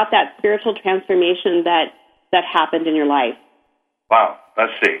bit about that spiritual transformation that happened in your life. Wow,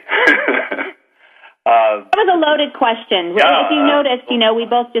 let's see. That was a loaded question. If you noticed, we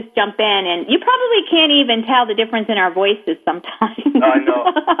both just jump in, and you probably can't even tell the difference in our voices sometimes. I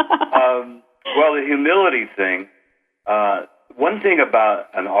know. Well, the humility thing, one thing about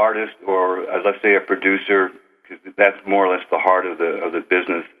an artist or, let's say, a producer, because that's more or less the heart of the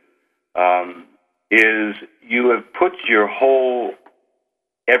business, is you have put your whole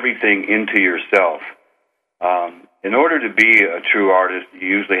everything into yourself. In order to be a true artist, you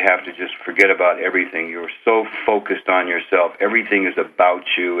usually have to just forget about everything. You're so focused on yourself. Everything is about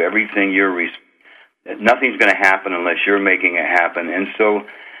you. Nothing's going to happen unless you're making it happen. And so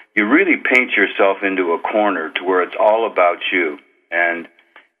you really paint yourself into a corner to where it's all about you. And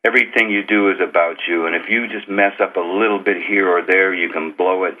everything you do is about you. And if you just mess up a little bit here or there, you can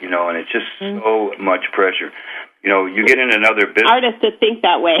blow it, and it's just so much pressure. You get in another business. Artists to think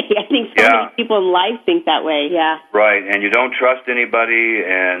that way. I think so many people in life think that way. Yeah. Right, and you don't trust anybody,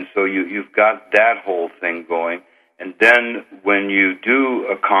 and so you've got that whole thing going. And then when you do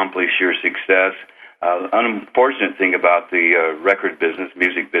accomplish your success, the unfortunate thing about the record business,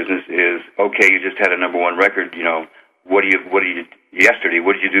 music business, is okay. You just had a number one record. What do you yesterday?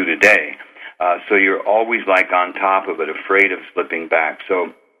 What did you do today? So you're always like on top of it, afraid of slipping back.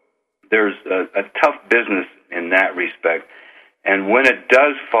 So there's a tough business in that respect. And when it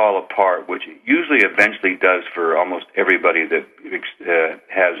does fall apart, which it usually eventually does for almost everybody that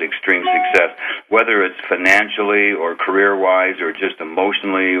has extreme success, whether it's financially or career-wise or just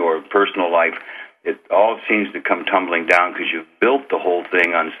emotionally or personal life, it all seems to come tumbling down because you've built the whole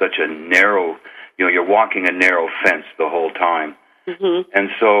thing on such a narrow, you're walking a narrow fence the whole time. Mm-hmm. And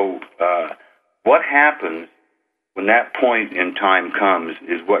so what happens when that point in time comes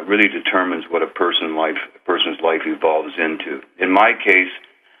is what really determines what a person's life evolves into. In my case,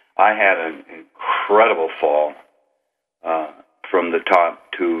 I had an incredible fall from the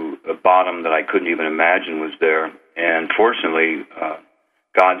top to a bottom that I couldn't even imagine was there. And fortunately,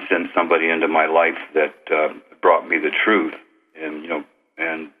 God sent somebody into my life that brought me the truth.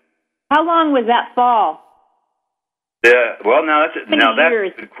 And how long was that fall? Well, that's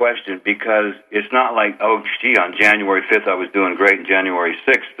a good question, because it's not like, on January 5th I was doing great, and January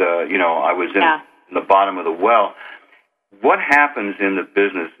 6th, I was in the bottom of the well. What happens in the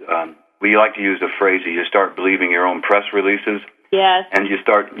business, we like to use the phrase that you start believing your own press releases. Yes. And you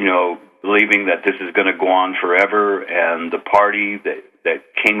start, believing that this is going to go on forever, and the party that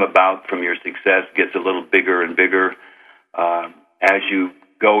came about from your success gets a little bigger and bigger. As you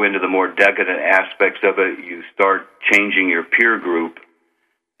go into the more decadent aspects of it, you start changing your peer group.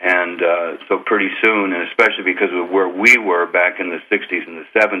 And so pretty soon, and especially because of where we were back in the 60s and the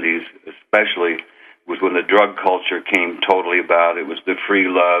 70s, especially, was when the drug culture came totally about. It was the free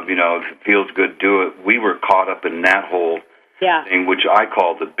love, if it feels good, do it. We were caught up in that whole thing, which I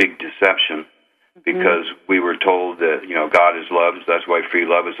call the big deception, because we were told that, God is love, so that's why free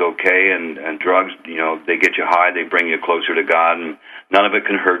love is okay, and drugs, they get you high, they bring you closer to God, and none of it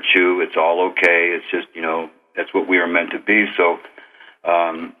can hurt you, it's all okay, it's just, that's what we are meant to be. So,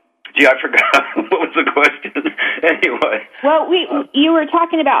 I forgot what was the question. Anyway. Well, you were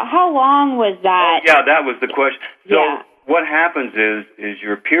talking about how long was that? That was the question. So what happens is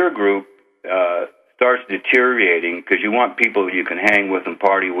your peer group starts deteriorating, because you want people you can hang with and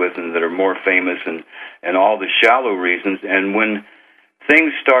party with and that are more famous and all the shallow reasons. And when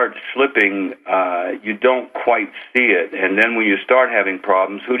things start slipping, you don't quite see it. And then when you start having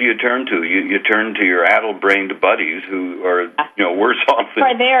problems, who do you turn to? You turn to your addle-brained buddies who are, worse off than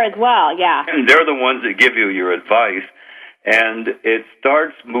are there as well, yeah. And they're the ones that give you your advice. And it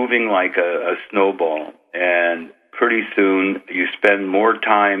starts moving like a snowball. And pretty soon you spend more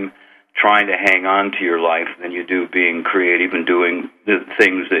time trying to hang on to your life than you do being creative and doing the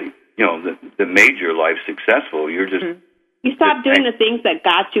things that, that made your life successful. You're just... Mm-hmm. You stop doing the things that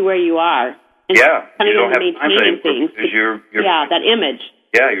got you where you are. And yeah. Kind you of don't have time maintaining things. You're that image.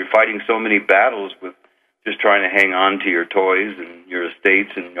 Yeah, you're fighting so many battles with just trying to hang on to your toys and your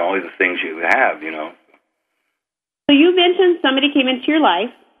estates and all of the things you have, So you mentioned somebody came into your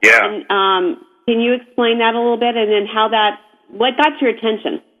life. Yeah. And, can you explain that a little bit, and then what got your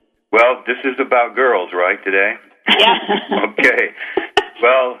attention? Well, this is about girls, right, today? Yeah. Okay.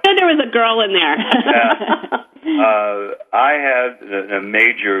 Well, and there was a girl in there. I had a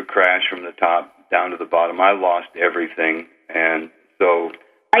major crash from the top down to the bottom. I lost everything, and so...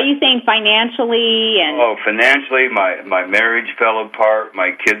 Are you saying financially? Financially, my marriage fell apart.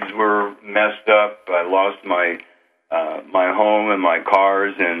 My kids were messed up. I lost my home and my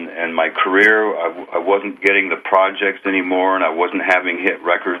cars and my career. I wasn't getting the projects anymore, and I wasn't having hit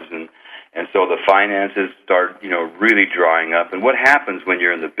records, and so the finances start, really drying up. And what happens when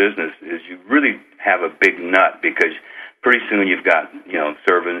you're in the business is you really have a big nut, because pretty soon you've got,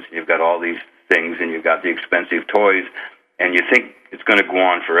 servants, and you've got all these things, and you've got the expensive toys, and you think it's going to go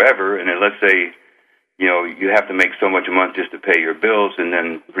on forever. And then let's say, you have to make so much a month just to pay your bills, and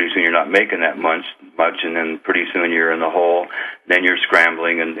then pretty soon you're not making that much, and then pretty soon you're in the hole. Then you're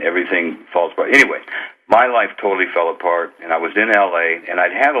scrambling, and everything falls apart. Anyway, my life totally fell apart, and I was in L.A., and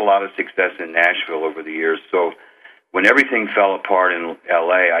I'd had a lot of success in Nashville over the years. So when everything fell apart in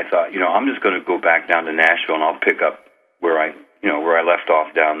L.A., I thought, I'm just going to go back down to Nashville, and I'll pick up where I left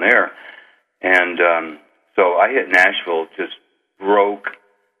off down there. And so I hit Nashville, just broke.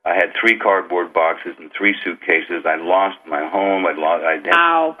 I had 3 cardboard boxes and 3 suitcases. I lost my home. I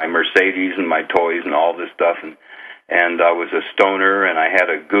had my Mercedes and my toys and all this stuff, and I was a stoner, and I had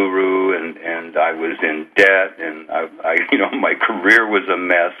a guru, and I was in debt, and I my career was a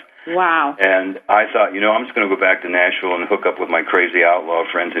mess. Wow. And I thought, I'm just going to go back to Nashville and hook up with my crazy outlaw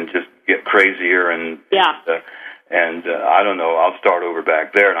friends and just get crazier, and I don't know, I'll start over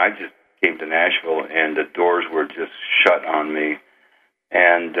back there. And I just came to Nashville, and the doors were just shut on me.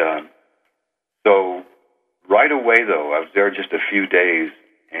 And so right away, though, I was there just a few days,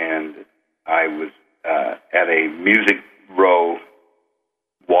 and I was at a Music Row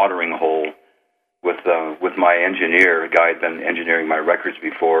watering hole with my engineer. A guy had been engineering my records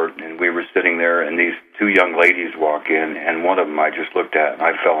before, and we were sitting there, and these 2 young ladies walk in, and one of them I just looked at, and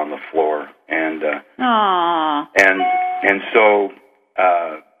I fell on the floor. And and so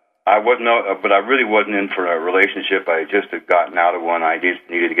but I really wasn't in for a relationship. I just had gotten out of one. I just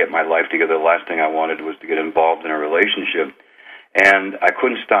needed to get my life together. The last thing I wanted was to get involved in a relationship. And I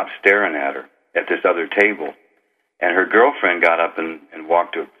couldn't stop staring at her at this other table. And her girlfriend got up and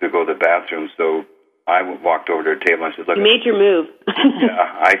walked to go to the bathroom. So I walked over to her table and I said, "Look." You made your move.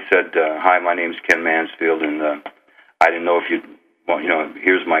 I said, "Hi, my name's Ken Mansfield, and I didn't know if you'd want,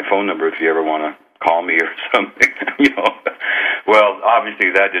 here's my phone number if you ever want to call me or something." Well, obviously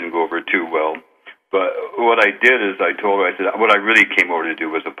that didn't go over too well. But what I did is I told her, I said, what I really came over to do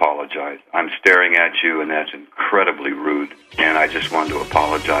was apologize. I'm staring at you, and that's incredibly rude, and I just wanted to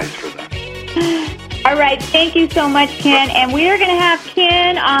apologize for that. All right, thank you so much, Ken. And we are going to have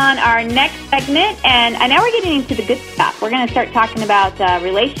Ken on our next segment, and now we're getting into the good stuff. We're going to start talking about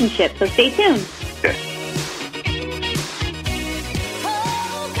relationships, so stay tuned. Okay.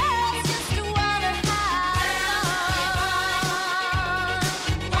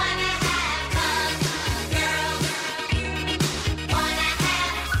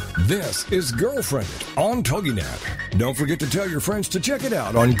 This is Girlfriended on TogiNet. Don't forget to tell your friends to check it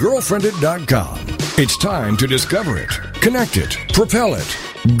out on girlfriended.com. It's time to discover it, connect it, propel it,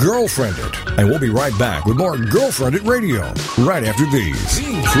 Girlfriended. And we'll be right back with more Girlfriended Radio right after these.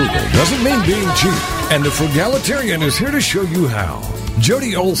 Being frugal doesn't mean being cheap, and the Frugalitarian is here to show you how.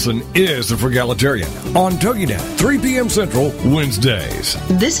 Jody Olson is the Frugalitarian on TogiNet, 3 p.m. Central, Wednesdays.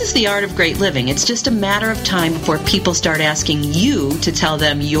 This is the art of great living. It's just a matter of time before people start asking you to tell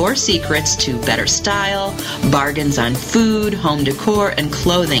them your secrets to better style, bargains on food, home decor, and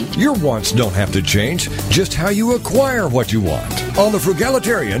clothing. Your wants don't have to change, just how you acquire what you want. On the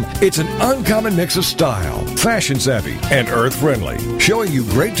Frugalitarian, it's an uncommon mix of style, fashion savvy, and earth-friendly, showing you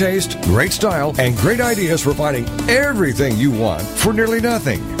great taste, great style, and great ideas for finding everything you want for nearly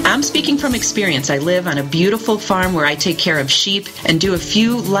nothing. I'm speaking from experience. I live on a beautiful farm where I take care of sheep and do a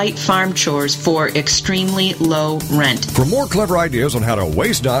few light farm chores for extremely low rent. For more clever ideas on how to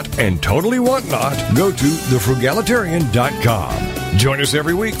waste not and totally want not, go to thefrugalitarian.com. Join us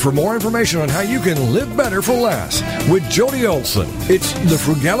every week for more information on how you can live better for less with Jody Olson. It's The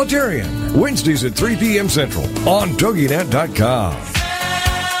Frugalitarian, Wednesdays at 3 p.m. Central on TogiNet.com.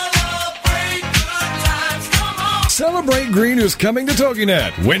 Celebrate Green is coming to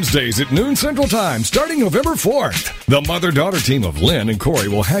TogiNet, Wednesdays at noon Central Time, starting November 4th. The mother-daughter team of Lynn and Corey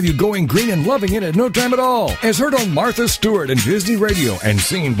will have you going green and loving it at no time at all. As heard on Martha Stewart and Disney Radio and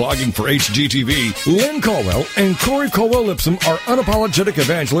seen blogging for HGTV, Lynn Colwell and Corey Colwell-Lipsum are unapologetic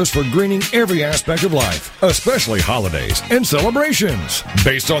evangelists for greening every aspect of life, especially holidays and celebrations.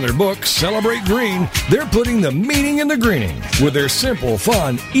 Based on their book, Celebrate Green, they're putting the meaning in the greening with their simple,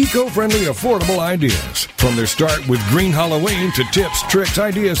 fun, eco-friendly, affordable ideas. From their start with Green Halloween to tips, tricks,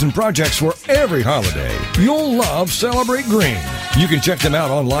 ideas, and projects for every holiday, you'll love Celebrate Green. You can check them out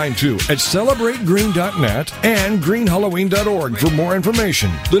online too at celebrategreen.net and greenhalloween.org for more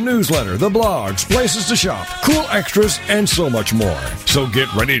information, the newsletter, the blogs, places to shop, cool extras, and so much more. So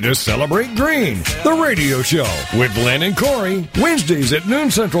get ready to celebrate Green, the radio show with Len and Corey, Wednesdays at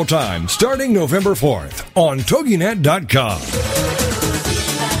noon Central Time, starting November 4th on TogiNet.com.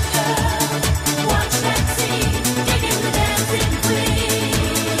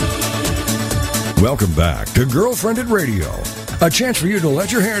 Welcome back to Girlfriended Radio, a chance for you to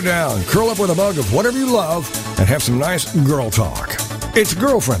let your hair down, curl up with a mug of whatever you love, and have some nice girl talk. It's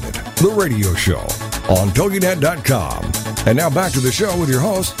Girlfriended, the radio show, on TogiNet.com. And now back to the show with your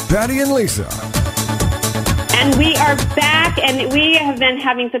hosts, Patty and Lisa. And we are back, and we have been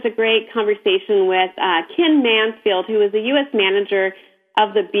having such a great conversation with Ken Mansfield, who is the US Manager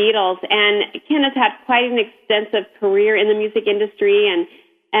of the Beatles. And Ken has had quite an extensive career in the music industry and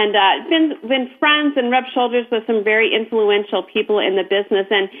been friends and rubbed shoulders with some very influential people in the business,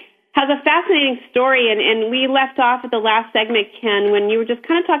 and has a fascinating story. And we left off at the last segment, Ken, when you were just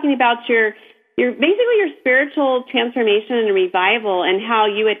kind of talking about your basically your spiritual transformation and revival, and how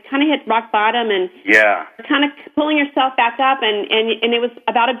you had kind of hit rock bottom and kind of pulling yourself back up, and it was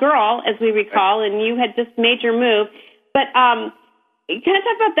about a girl, as we recall, and you had just made your move. But kind of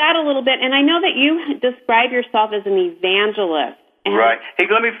talk about that a little bit. And I know that you describe yourself as an evangelist. Right. Hey,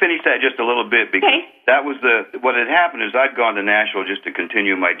 let me finish that just a little bit, because that was what had happened is I'd gone to Nashville just to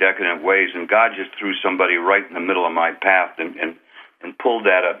continue my decadent ways, and God just threw somebody right in the middle of my path and pulled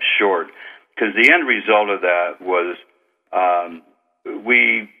that up short. Because the end result of that was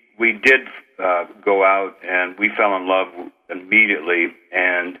we did go out and we fell in love immediately,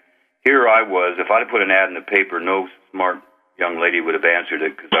 and here I was. If I'd have put an ad in the paper, no smart young lady would have answered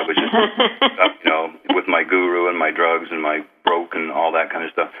it, because I was just up, with my guru and my drugs and my broke and all that kind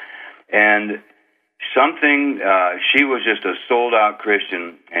of stuff. And she was just a sold-out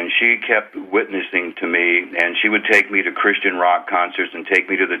Christian, and she kept witnessing to me, and she would take me to Christian rock concerts and take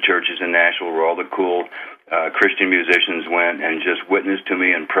me to the churches in Nashville where all the cool Christian musicians went, and just witnessed to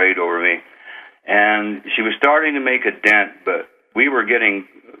me and prayed over me. And she was starting to make a dent, but we were getting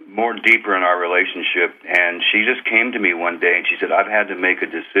more deeper in our relationship, and she just came to me one day and she said, I've had to make a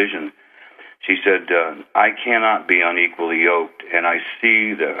decision. She said, I cannot be unequally yoked, and I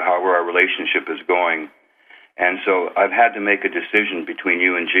see how our relationship is going, and so I've had to make a decision between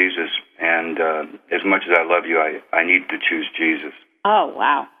you and Jesus, and as much as I love you, I need to choose Jesus. Oh,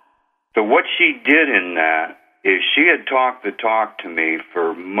 wow. So what she did in that is she had talked the talk to me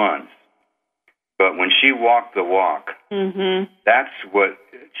for months, but when she walked the walk, that's what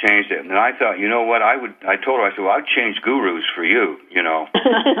changed it. And I thought, you know what, I told her, I said, well, I'd change gurus for you,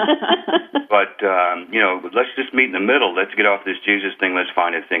 But, let's just meet in the middle. Let's get off this Jesus thing. Let's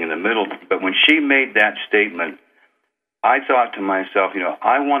find a thing in the middle. But when she made that statement, I thought to myself,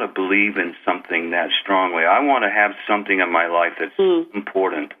 I want to believe in something that strongly. I want to have something in my life that's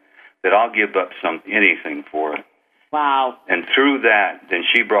important, that I'll give up anything for it. Wow. And through that, then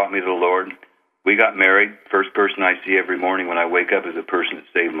she brought me to the Lord. We got married. First person I see every morning when I wake up is the person that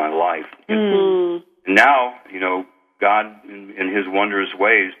saved my life. And now, God, in His wondrous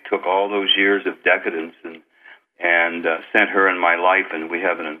ways, took all those years of decadence and sent her in my life, and we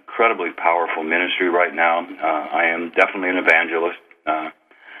have an incredibly powerful ministry right now. I am definitely an evangelist.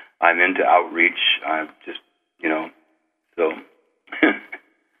 I'm into outreach. I'm just, so...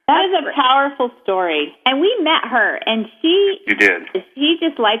 That is a powerful story. And we met her, and she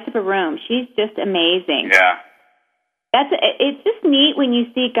just lights up a room. She's just amazing. Yeah. It's just neat when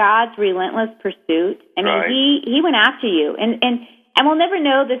you see God's relentless pursuit. I mean, He went after you. And we'll never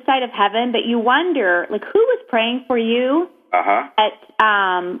know this side of heaven, but you wonder, who was praying for you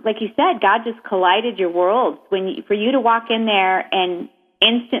Like you said, God just collided your worlds for you to walk in there and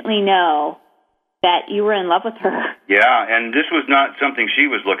instantly know that you were in love with her. Yeah, and this was not something she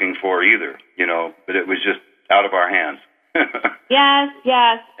was looking for either, but it was just out of our hands.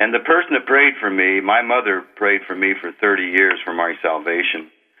 Yes. And the person that prayed for me, my mother prayed for me for 30 years for my salvation.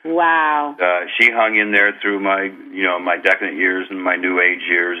 Wow. She hung in there through my decadent years and my new age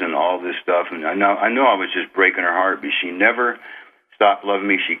years and all this stuff. And I know I was just breaking her heart, but she never stopped loving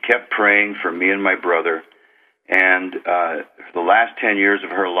me. She kept praying for me and my brother. And the last 10 years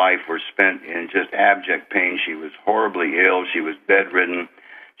of her life were spent in just abject pain. She was horribly ill. She was bedridden.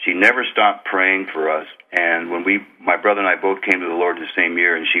 She never stopped praying for us. And when my brother and I both came to the Lord the same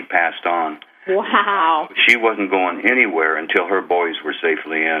year, and she passed on. Wow. She wasn't going anywhere until her boys were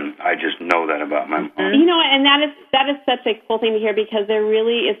safely in. I just know that about my mom. And that is such a cool thing to hear, because there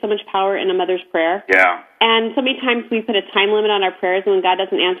really is so much power in a mother's prayer. Yeah. And so many times we put a time limit on our prayers when God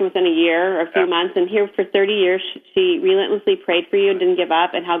doesn't answer within a year or a few months. And here for 30 years, she relentlessly prayed for you and didn't give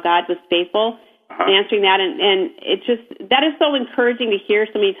up, and how God was faithful in answering that. And it just, that is so encouraging to hear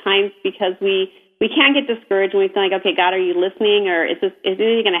so many times, because we can get discouraged when we feel like, okay, God, are you listening, or is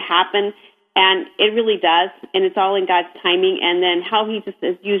anything going to happen? And it really does, and it's all in God's timing. And then how He just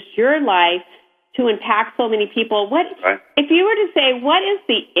has used your life to impact so many people. If you were to say, what is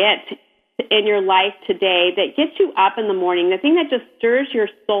the it in your life today that gets you up in the morning, the thing that just stirs your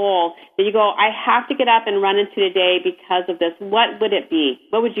soul, that you go, I have to get up and run into today because of this, what would it be?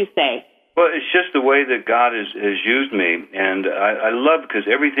 What would you say? Well, it's just the way that God has used me, and I love, because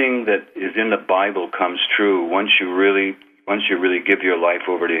everything that is in the Bible comes true once you really give your life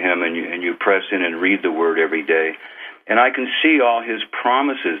over to Him, and you press in and read the Word every day. And I can see all His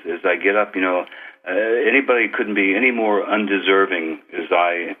promises as I get up. Anybody couldn't be any more undeserving as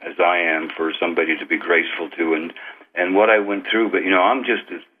I am for somebody to be graceful to, and what I went through. But I'm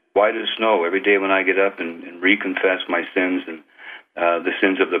just as white as snow every day when I get up and reconfess my sins and the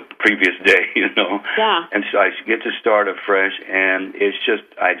sins of the previous day. Yeah. And so I get to start afresh, and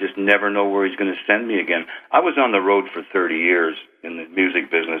I just never know where He's going to send me again. I was on the road for 30 years in the music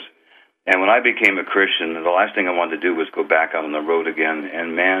business, and when I became a Christian, the last thing I wanted to do was go back out on the road again.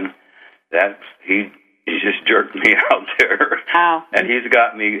 And man, he just jerked me out there. Wow. And He's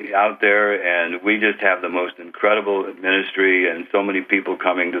got me out there, and we just have the most incredible ministry and so many people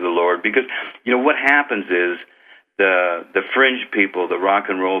coming to the Lord. Because what happens is, the fringe people, the rock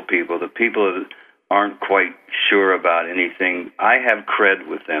and roll people, the people that aren't quite sure about anything, I have cred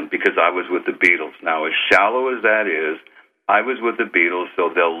with them because I was with the Beatles. Now, as shallow as that is, I was with the Beatles,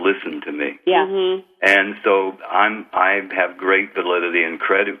 so they'll listen to me. Yeah. Mm-hmm. And so I have great validity and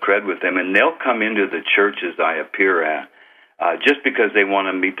cred with them, and they'll come into the churches I appear at just because they want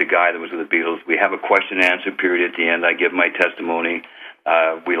to meet the guy that was with the Beatles. We have a question-and-answer period at the end. I give my testimony.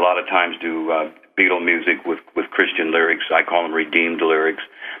 We a lot of times do Beatle music with Christian lyrics. I call them redeemed lyrics,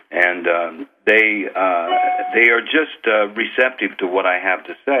 and they are just receptive to what I have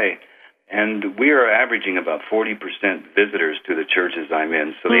to say. And we are averaging about 40% visitors to the churches I'm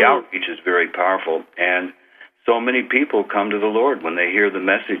in, so the outreach is very powerful. And so many people come to the Lord when they hear the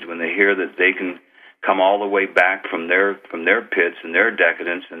message, when they hear that they can come all the way back from their pits and their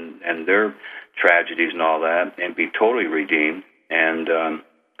decadence and their tragedies and all that, and be totally redeemed. And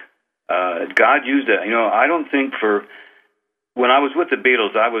God used it. I don't think when I was with the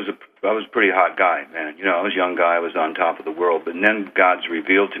Beatles, I was a pretty hot guy, man. I was a young guy. I was on top of the world. But then God's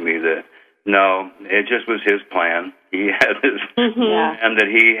revealed to me that, no, it just was His plan. He had His plan that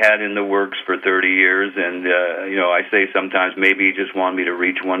He had in the works for 30 years. And, I say sometimes maybe He just wanted me to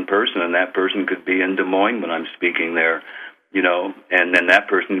reach one person, and that person could be in Des Moines when I'm speaking there, and then that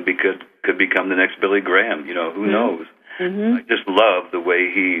person could become the next Billy Graham. Who knows? Mm-hmm. I just love the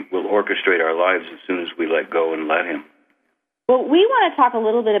way He will orchestrate our lives as soon as we let go and let Him. Well, we want to talk a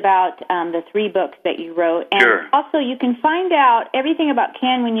little bit about the 3 books that you wrote. And sure. Also, you can find out everything about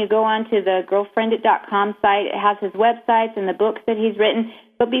Ken when you go onto the girlfriendit.com site. It has his websites and the books that he's written.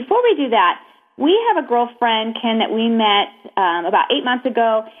 But before we do that, we have a girlfriend, Ken, that we met about 8 months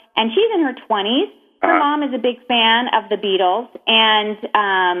ago, and she's in her 20s. Her mom is a big fan of the Beatles,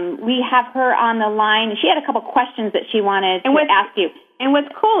 and we have her on the line. She had a couple questions that she wanted to ask you. And what's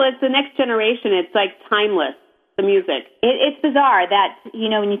cool is the next generation, it's like timeless, the music. It's bizarre that,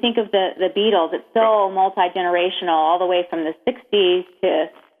 when you think of the Beatles, it's so multi-generational, all the way from the 60s to,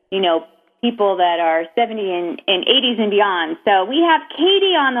 people that are 70 and 80s and beyond. So we have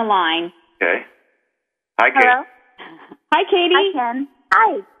Katie on the line. Okay. Hi, Katie. Hello. Hi, Katie. Hi, Ken.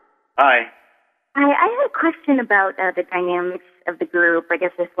 Hi. Hi. I have a question about the dynamics of the group. I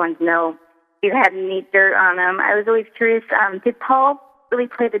guess this one's no. you had any dirt on him. I was always curious, did Paul really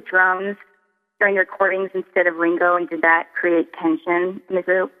play the drums during the recordings instead of Ringo, and did that create tension in the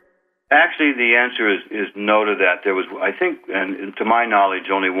group? Actually, the answer is no to that. There was, I think, and to my knowledge,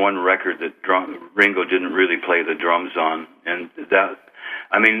 only one record that Ringo didn't really play the drums on. And that,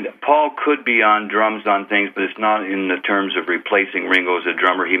 I mean, Paul could be on drums on things, but it's not in the terms of replacing Ringo as a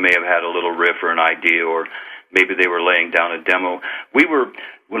drummer. He may have had a little riff or an idea, or maybe they were laying down a demo.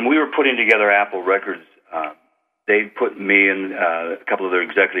 When we were putting together Apple Records, they put me and a couple of their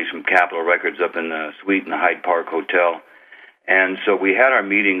executives from Capitol Records up in the suite in the Hyde Park Hotel. And so we had our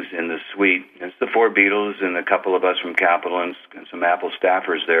meetings in the suite. It's the four Beatles and a couple of us from Capitol and some Apple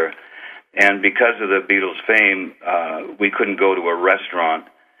staffers there. And because of the Beatles' fame, we couldn't go to a restaurant.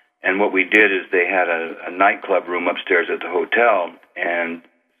 And what we did is they had a nightclub room upstairs at the hotel. And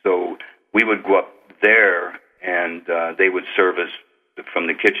so we would go up there, and they would serve us from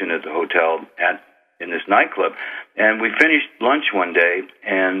the kitchen at the hotel in this nightclub. And we finished lunch one day,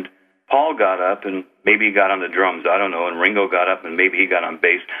 and Paul got up, and maybe he got on the drums, I don't know, and Ringo got up, and maybe he got on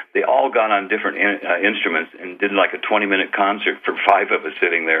bass. They all got on different instruments and did like a 20-minute concert for 5 of us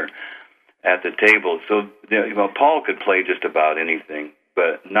sitting there at the table. So, Paul could play just about anything,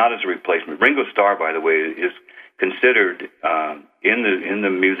 but not as a replacement. Ringo Starr, by the way, is considered in the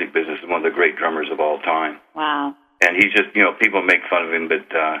music business as one of the great drummers of all time. Wow. And he's just, people make fun of him, but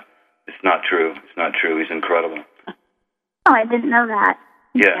it's not true. It's not true. He's incredible. Oh, I didn't know that.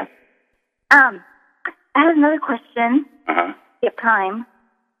 Yeah. I have another question. Uh-huh. You have time.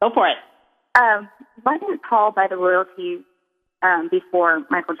 Go for it. Why didn't Paul buy the royalties before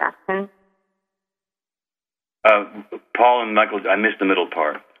Michael Jackson? Paul and Michael, I missed the middle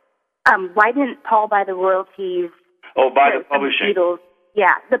part. Why didn't Paul buy the royalties? Oh, by the publishing. Beatles?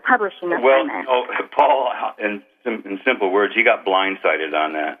 Yeah, the publishing assignment. Well, Paul, in simple words, he got blindsided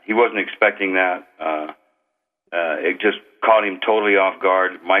on that. He wasn't expecting that. It just caught him totally off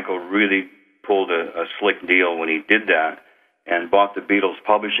guard. Michael really pulled a slick deal when he did that and bought the Beatles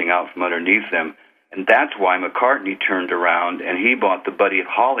publishing out from underneath them. And that's why McCartney turned around and he bought the Buddy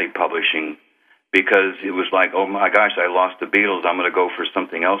Holly publishing, because it was like, oh my gosh, I lost the Beatles, I'm going to go for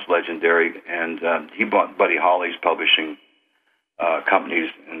something else legendary. And he bought Buddy Holly's publishing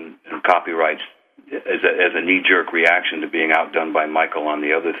companies and copyrights as a knee-jerk reaction to being outdone by Michael on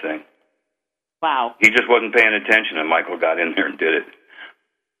the other thing. Wow. He just wasn't paying attention, and Michael got in there and did it.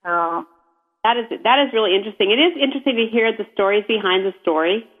 Oh. That is really interesting. It is interesting to hear the stories behind the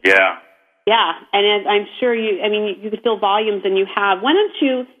story. Yeah. Yeah, and I'm sure you could fill volumes, and you have. Why don't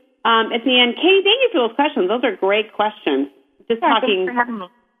you, at the end, Katie, thank you for those questions. Those are great questions. Just talking. Thanks for having me.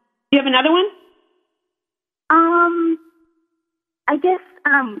 Do you have another one? I guess,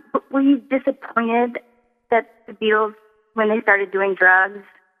 were you disappointed that the Beatles, when they started doing drugs?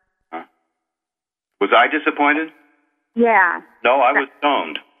 Was I disappointed? Yeah. No, I was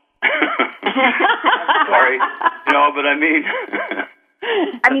stoned. Sorry. No, but I mean...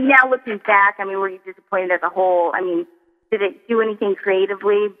 I mean, now looking back, were you disappointed as a whole? Did it do anything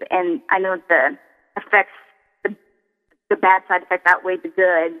creatively? And I know the effects, the bad side effects outweighed the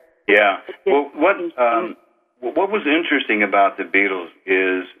good. Yeah. Well, what was interesting about the Beatles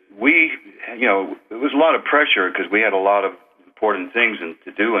is it was a lot of pressure because we had a lot of important things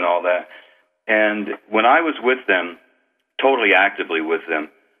to do and all that. And when I was with them, totally actively with them,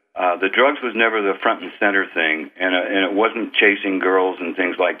 the drugs was never the front and center thing, and it wasn't chasing girls and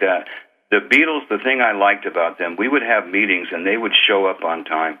things like that. The Beatles, the thing I liked about them, we would have meetings and they would show up on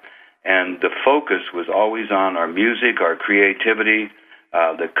time, and the focus was always on our music, our creativity,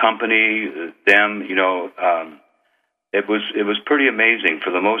 the company, them. It was pretty amazing.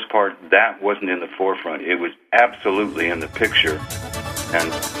 For the most part, that wasn't in the forefront. It was absolutely in the picture, and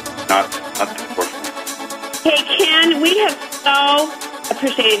not the forefront. Hey, Ken, we have so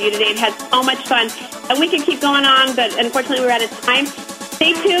appreciated you today and had so much fun. And we could keep going on, but unfortunately we're out of time.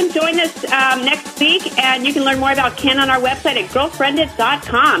 Stay tuned. Join us next week, and you can learn more about Ken on our website at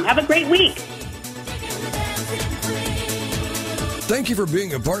girlfriended.com. Have a great week. Thank you for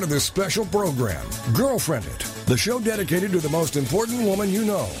being a part of this special program, Girlfriended, the show dedicated to the most important woman you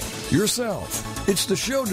know, yourself. It's the show